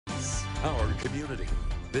our community.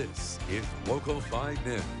 This is Local 5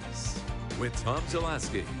 News with Tom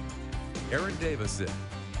Zalaski, Aaron Davison,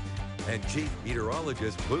 and Chief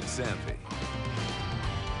Meteorologist Luke Sanfey.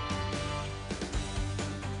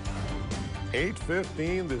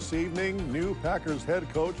 8:15 this evening, new Packers head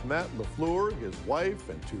coach Matt LaFleur, his wife,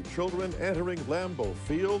 and 2 children entering Lambeau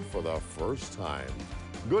Field for the first time.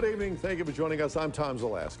 Good evening. Thank you for joining us. I'm Tom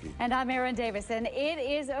Zalaski. And I'm Aaron Davison. It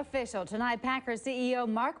is official. Tonight, Packers CEO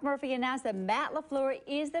Mark Murphy announced that Matt LaFleur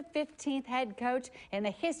is the 15th head coach in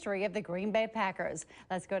the history of the Green Bay Packers.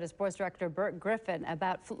 Let's go to Sports Director Burke Griffin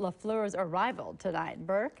about LaFleur's arrival tonight.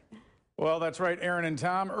 Burke? Well, that's right, Aaron and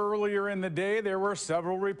Tom. Earlier in the day, there were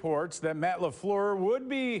several reports that Matt LaFleur would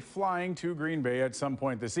be flying to Green Bay at some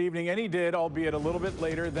point this evening, and he did, albeit a little bit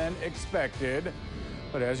later than expected.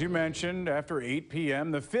 But as you mentioned, after 8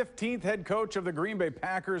 p.m., the 15th head coach of the Green Bay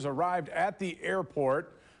Packers arrived at the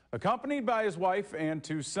airport, accompanied by his wife and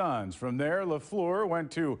 2 sons. From there, LaFleur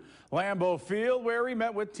went to Lambeau Field, where he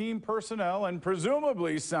met with team personnel and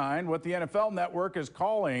presumably signed what the NFL Network is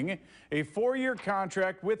calling a 4-year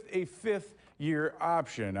contract with a 5th-year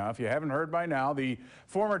option. Now, if you haven't heard by now, the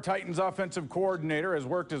former Titans offensive coordinator has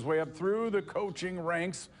worked his way up through the coaching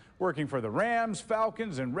ranks, working for the Rams,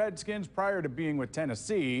 Falcons, and Redskins prior to being with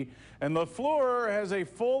Tennessee. And LaFleur has a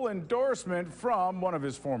full endorsement from one of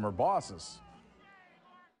his former bosses.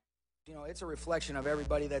 You know, it's a reflection of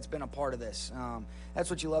everybody that's been a part of this.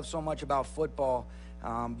 That's what you love so much about football.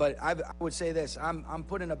 But I would say this, I'm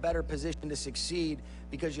put in a better position to succeed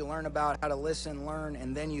because you learn about how to listen, learn,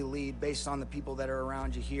 and then you lead based on the people that are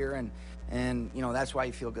around you here. And you know, that's why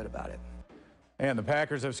you feel good about it. And the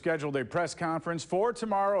Packers have scheduled a press conference for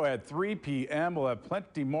tomorrow at 3 p.m. We'll have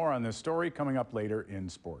plenty more on this story coming up later in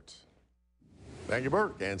sports. Thank you,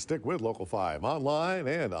 Burke, and stick with Local 5 online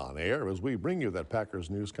and on air as we bring you that Packers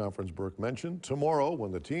news conference Burke mentioned tomorrow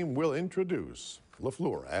when the team will introduce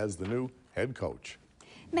LaFleur as the new head coach.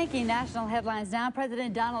 Making national headlines now,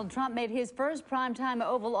 President Donald Trump made his first primetime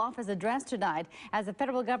Oval Office address tonight as the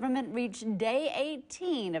federal government reached day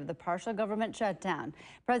 18 of the partial government shutdown.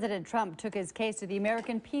 President Trump took his case to the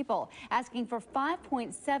American people, asking for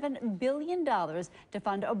 $5.7 billion to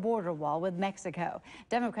fund a border wall with Mexico.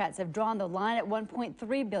 Democrats have drawn the line at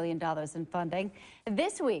 $1.3 billion in funding.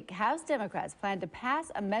 This week, House Democrats plan to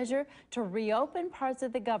pass a measure to reopen parts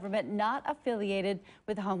of the government not affiliated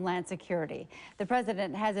with Homeland Security. The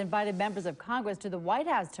president has invited members of Congress to the White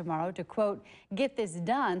House tomorrow to, quote, get this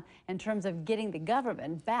done in terms of getting the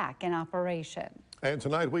government back in operation. And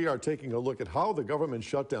tonight we are taking a look at how the government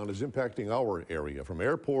shutdown is impacting our area. From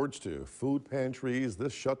airports to food pantries,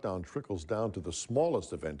 this shutdown trickles down to the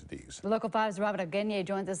smallest of entities. Local 5's Robin Ogenye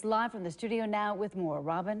joins us live from the studio now with more.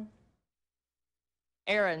 Robin?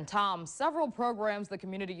 Aaron, Tom, several programs the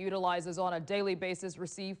community utilizes on a daily basis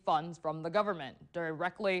receive funds from the government,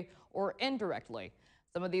 directly or indirectly.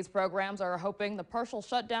 Some of these programs are hoping the partial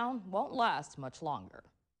shutdown won't last much longer.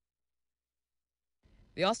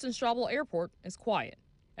 The Austin-Straubel Airport is quiet,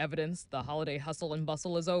 evidence the holiday hustle and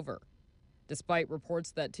bustle is over. Despite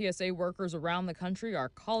reports that TSA workers around the country are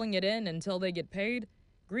calling it in until they get paid,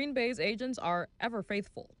 Green Bay's agents are ever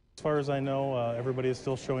faithful. As far as I know, everybody is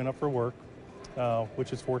still showing up for work,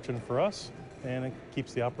 which is fortunate for us, and it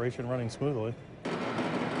keeps the operation running smoothly.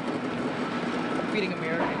 Feeding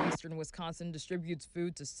America Eastern Wisconsin distributes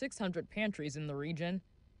food to 600 pantries in the region.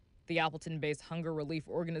 The Appleton-based Hunger Relief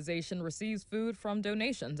Organization receives food from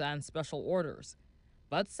donations and special orders.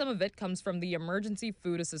 But some of it comes from the Emergency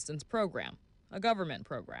Food Assistance Program, a government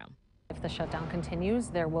program. If the shutdown continues,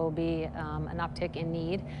 there will be an uptick in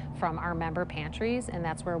need from our member pantries, and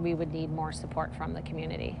that's where we would need more support from the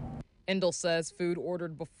community. Indle says food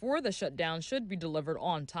ordered before the shutdown should be delivered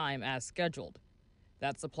on time as scheduled.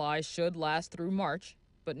 That supply should last through March,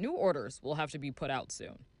 but new orders will have to be put out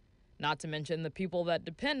soon. Not to mention the people that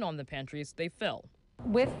depend on the pantries they fill.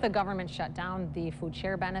 With the government shutdown, the food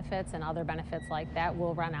share benefits and other benefits like that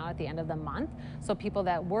will run out at the end of the month. So people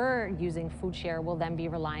that were using food share will then be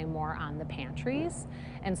relying more on the pantries.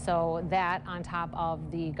 And so that, on top of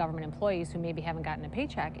the government employees who maybe haven't gotten a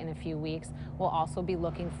paycheck in a few weeks, will also be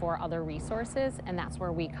looking for other resources, and that's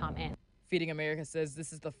where we come in. Feeding America says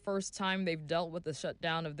this is the first time they've dealt with a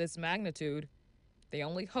shutdown of this magnitude. They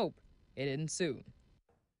only hope it ends soon.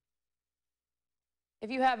 If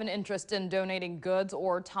you have an interest in donating goods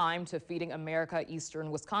or time to Feeding America Eastern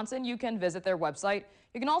Wisconsin, you can visit their website.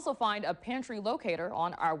 You can also find a pantry locator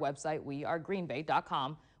on our website,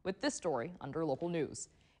 wearegreenbay.com, with this story under local news.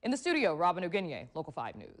 In the studio, Robin Ogenye, Local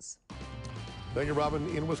 5 News. Thank you, Robin.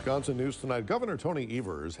 In Wisconsin news tonight, Governor Tony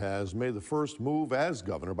Evers has made the first move as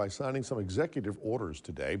governor by signing some executive orders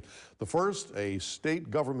today. The first, a state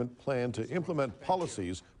government plan to implement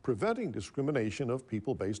policies preventing discrimination of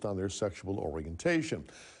people based on their sexual orientation.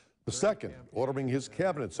 The second, ordering his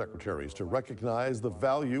cabinet secretaries to recognize the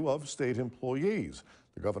value of state employees.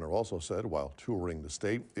 The governor also said while touring the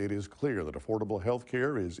state, it is clear that affordable health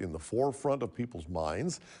care is in the forefront of people's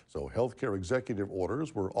minds. So health care executive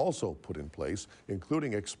orders were also put in place,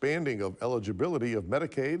 including expanding of eligibility of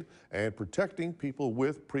Medicaid and protecting people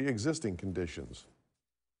with pre-existing conditions.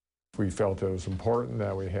 We felt it was important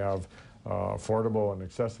that we have affordable and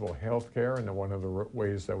accessible health care, and one of the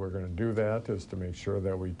ways that we're going to do that is to make sure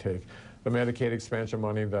that we take the Medicaid expansion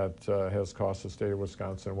money that has cost the state of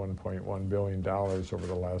Wisconsin $1.1 billion over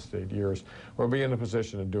the last 8 years. We'll be in a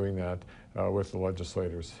position of doing that with the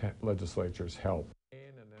legislature's help.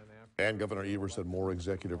 And Governor Evers said more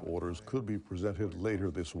executive orders could be presented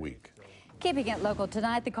later this week. Keeping it local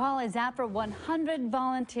tonight, the call is out for 100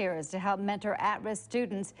 volunteers to help mentor at-risk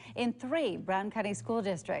students in 3 Brown County school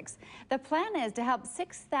districts. The plan is to help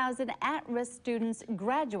 6,000 at-risk students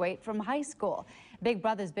graduate from high school. Big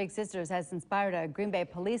Brothers Big Sisters has inspired a Green Bay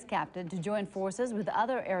police captain to join forces with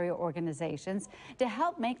other area organizations to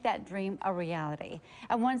help make that dream a reality.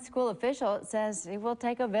 And one school official says it will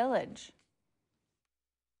take a village.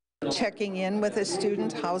 Checking in with a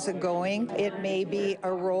student, how's it going? It may be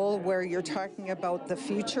a role where you're talking about the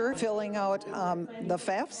future, filling out the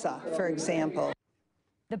FAFSA, for example.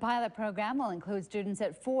 The pilot program will include students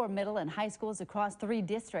at 4 middle and high schools across 3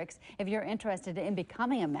 districts. If you're interested in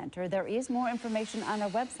becoming a mentor, there is more information on our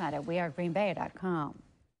website at wearegreenbay.com.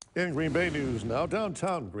 In Green Bay news now,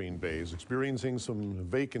 downtown Green Bay is experiencing some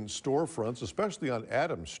vacant storefronts, especially on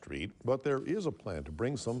Adams Street, but there is a plan to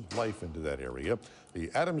bring some life into that area.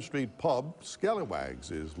 The Adams Street pub,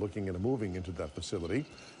 Scalawags, is looking into moving into that facility,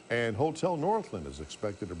 and Hotel Northland is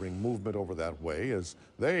expected to bring movement over that way as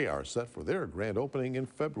they are set for their grand opening in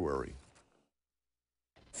February.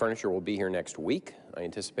 Furniture will be here next week. I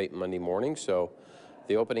anticipate Monday morning, so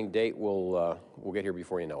the opening date will get here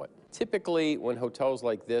before you know it. Typically, when hotels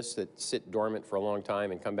like this that sit dormant for a long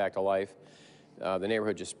time and come back to life, the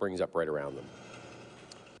neighborhood just springs up right around them.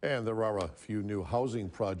 And there are a few new housing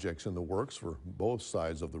projects in the works for both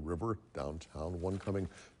sides of the river downtown, one coming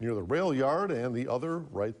near the rail yard and the other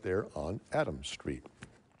right there on Adams Street.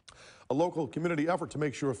 A local community effort to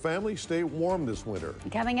make sure families stay warm this winter.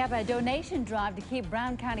 Coming up, a donation drive to keep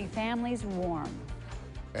Brown County families warm.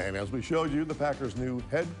 And as we showed you, the Packers' new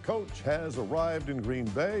head coach has arrived in Green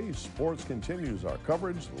Bay. Sports continues our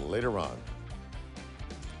coverage later on.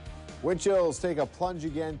 Wind chills take a plunge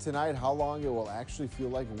again tonight. How long it will actually feel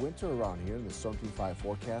like winter around here in the Storm Team 5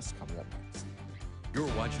 forecast coming up next. You're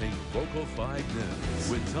watching Local 5 News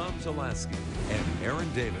with Tom Zaleski and Aaron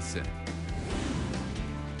Davison.